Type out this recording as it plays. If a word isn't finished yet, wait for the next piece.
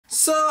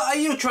So, are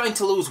you trying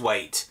to lose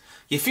weight?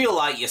 You feel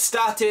like you're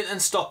starting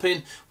and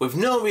stopping with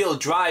no real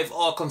drive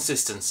or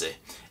consistency.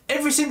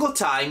 Every single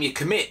time you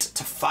commit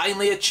to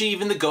finally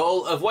achieving the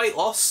goal of weight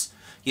loss,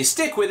 you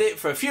stick with it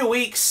for a few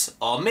weeks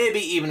or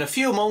maybe even a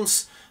few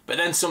months, but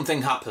then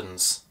something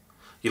happens.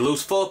 You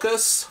lose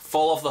focus,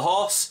 fall off the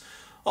horse,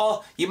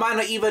 or you might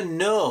not even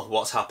know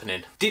what's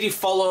happening. Did you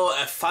follow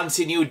a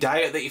fancy new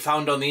diet that you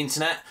found on the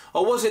internet?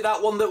 Or was it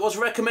that one that was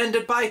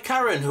recommended by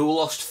Karen, who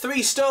lost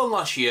 3 stone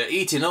last year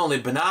eating only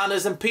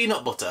bananas and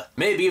peanut butter?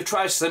 Maybe you've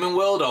tried Slimming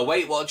World or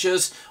Weight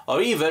Watchers,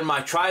 or even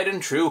my tried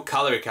and true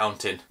calorie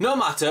counting. No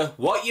matter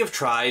what you've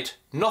tried,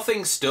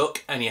 nothing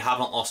stuck and you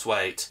haven't lost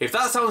weight. If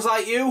that sounds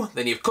like you,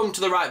 then you've come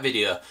to the right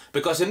video,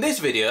 because in this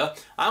video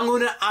I'm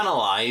going to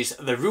analyse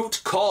the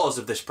root cause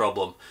of this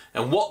problem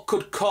and what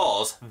could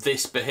cause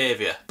this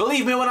behaviour.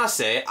 Believe me when I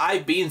say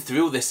I've been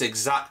through this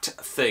exact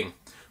thing.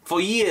 For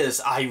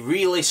years I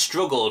really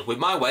struggled with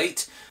my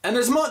weight, and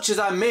as much as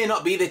I may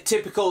not be the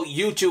typical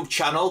YouTube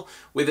channel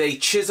with a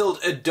chiselled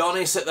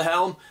Adonis at the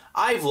helm,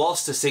 I've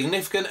lost a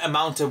significant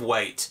amount of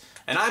weight.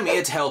 And I'm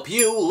here to help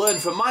you learn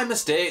from my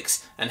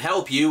mistakes and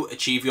help you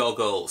achieve your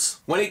goals.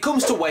 When it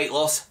comes to weight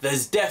loss,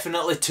 there's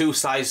definitely 2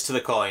 sides to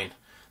the coin.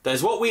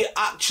 There's what we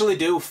actually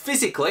do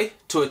physically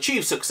to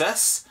achieve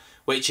success,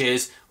 which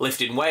is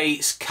lifting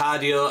weights,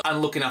 cardio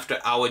and looking after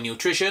our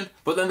nutrition.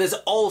 But then there's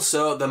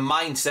also the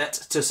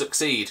mindset to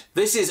succeed.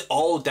 This is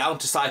all down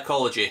to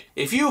psychology.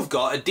 If you've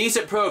got a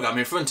decent program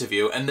in front of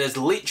you and there's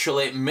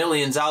literally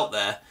millions out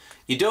there,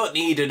 you don't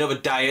need another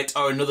diet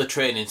or another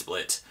training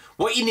split.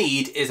 What you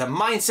need is a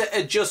mindset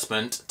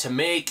adjustment to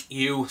make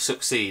you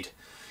succeed.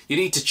 You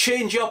need to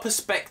change your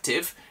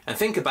perspective and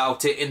think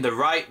about it in the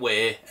right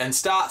way and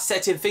start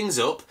setting things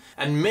up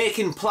and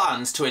making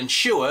plans to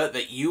ensure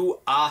that you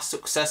are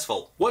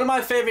successful. One of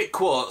my favourite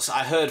quotes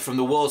I heard from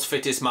the world's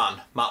fittest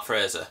man, Matt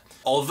Fraser,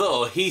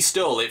 although he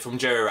stole it from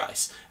Jerry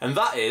Rice, and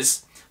that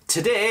is,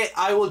 "Today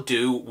I will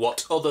do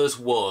what others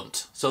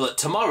won't, so that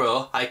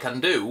tomorrow I can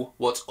do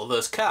what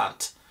others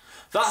can't."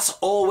 That's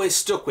always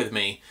stuck with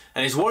me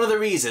and is one of the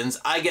reasons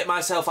I get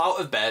myself out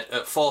of bed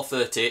at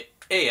 4:30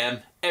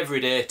 AM every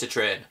day to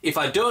train. If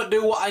I don't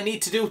do what I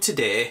need to do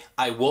today,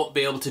 I won't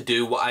be able to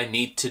do what I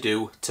need to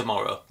do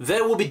tomorrow.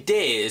 There will be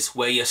days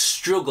where you're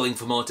struggling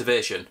for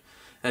motivation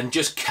and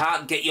just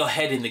can't get your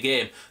head in the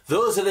game.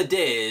 Those are the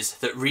days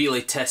that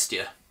really test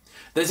you.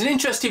 There's an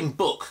interesting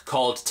book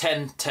called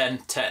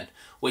 10-10-10,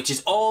 which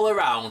is all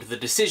around the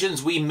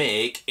decisions we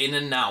make in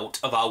and out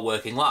of our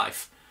working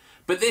life.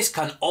 But this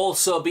can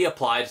also be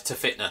applied to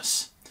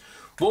fitness.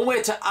 One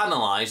way to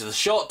analyse the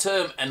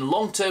short-term and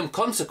long-term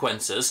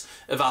consequences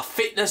of our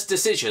fitness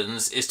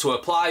decisions is to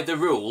apply the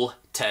rule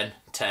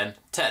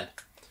 10-10-10.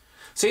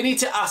 So you need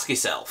to ask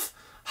yourself,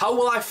 how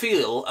will I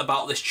feel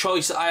about this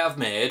choice that I have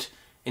made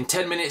in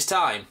 10 minutes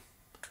time,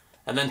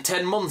 and then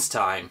 10 months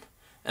time,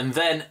 and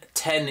then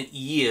 10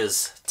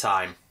 years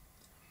time?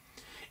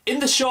 In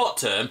the short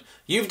term,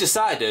 you've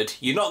decided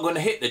you're not going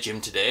to hit the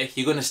gym today,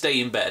 you're going to stay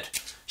in bed.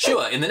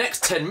 Sure, in the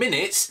next 10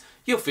 minutes,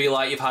 you'll feel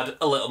like you've had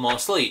a little more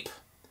sleep.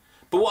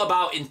 But what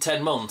about in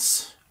 10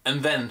 months,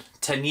 and then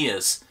 10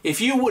 years? If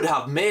you would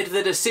have made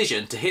the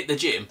decision to hit the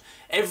gym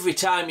every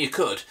time you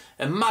could,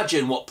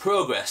 imagine what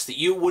progress that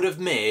you would have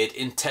made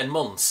in 10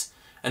 months.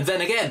 And then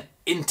again,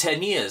 in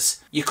 10 years.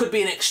 You could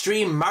be an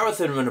extreme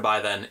marathon runner by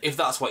then, if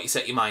that's what you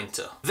set your mind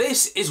to.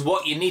 This is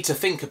what you need to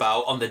think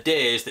about on the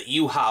days that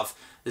you have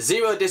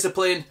zero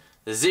discipline,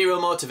 zero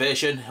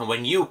motivation, and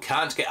when you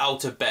can't get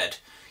out of bed.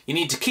 You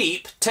need to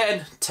keep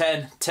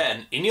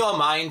 10-10-10 in your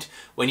mind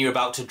when you're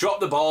about to drop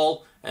the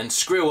ball and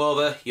screw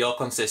over your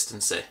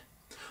consistency.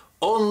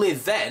 Only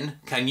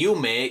then can you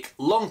make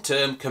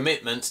long-term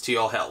commitments to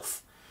your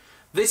health.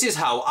 This is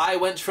how I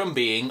went from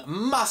being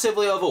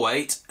massively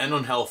overweight and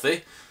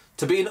unhealthy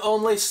to being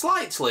only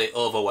slightly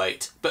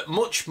overweight, but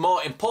much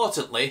more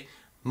importantly,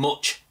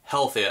 much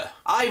healthier.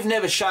 I've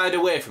never shied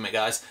away from it,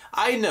 guys.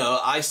 I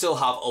know I still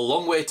have a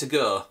long way to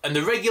go, and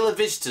the regular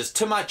visitors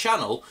to my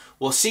channel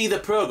will see the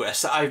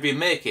progress that I've been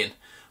making,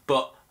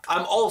 but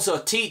I'm also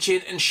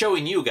teaching and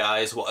showing you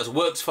guys what has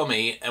worked for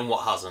me and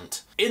what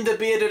hasn't. In the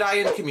Bearded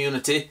Iron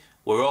community,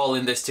 we're all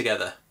in this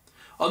together.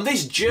 On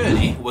this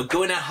journey, we're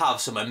going to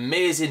have some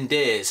amazing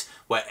days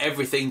where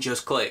everything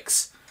just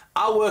clicks.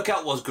 Our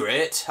workout was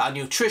great, our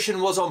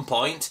nutrition was on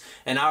point,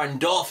 and our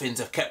endorphins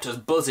have kept us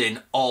buzzing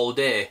all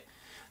day.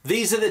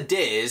 These are the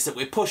days that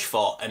we push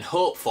for and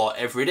hope for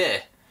every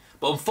day.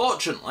 But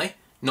unfortunately,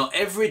 not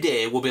every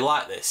day will be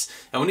like this,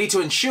 and we need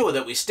to ensure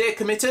that we stay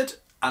committed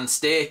and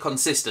stay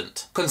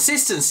consistent.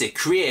 Consistency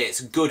creates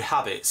good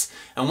habits,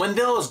 and when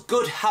those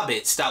good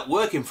habits start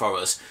working for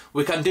us,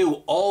 we can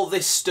do all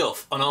this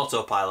stuff on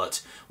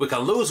autopilot. We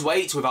can lose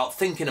weight without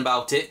thinking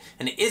about it,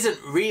 and it isn't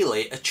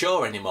really a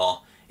chore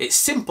anymore. It's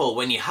simple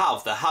when you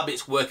have the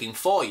habits working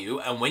for you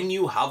and when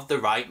you have the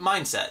right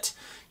mindset.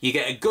 You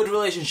get a good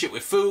relationship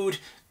with food,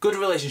 good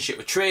relationship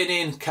with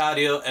training,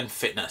 cardio and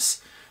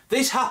fitness.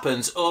 This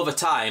happens over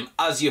time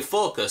as you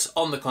focus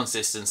on the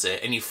consistency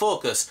and you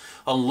focus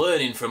on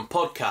learning from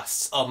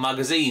podcasts or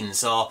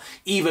magazines or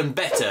even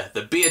better,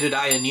 the Bearded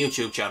Iron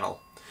YouTube channel.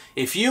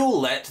 If you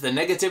let the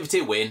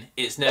negativity win,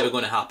 it's never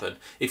going to happen.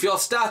 If you're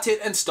starting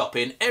and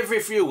stopping every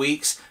few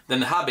weeks,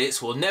 then the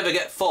habits will never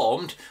get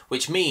formed,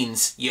 which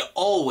means you're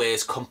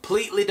always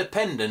completely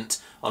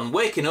dependent on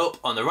waking up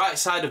on the right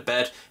side of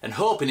bed and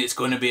hoping it's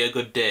going to be a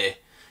good day.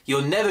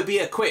 You'll never be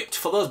equipped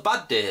for those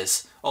bad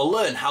days, or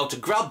learn how to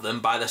grab them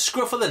by the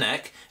scruff of the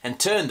neck and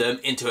turn them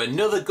into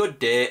another good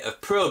day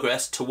of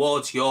progress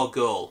towards your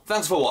goal.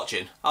 Thanks for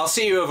watching. I'll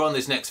see you over on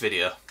this next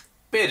video.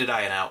 Bearded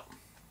Iron out.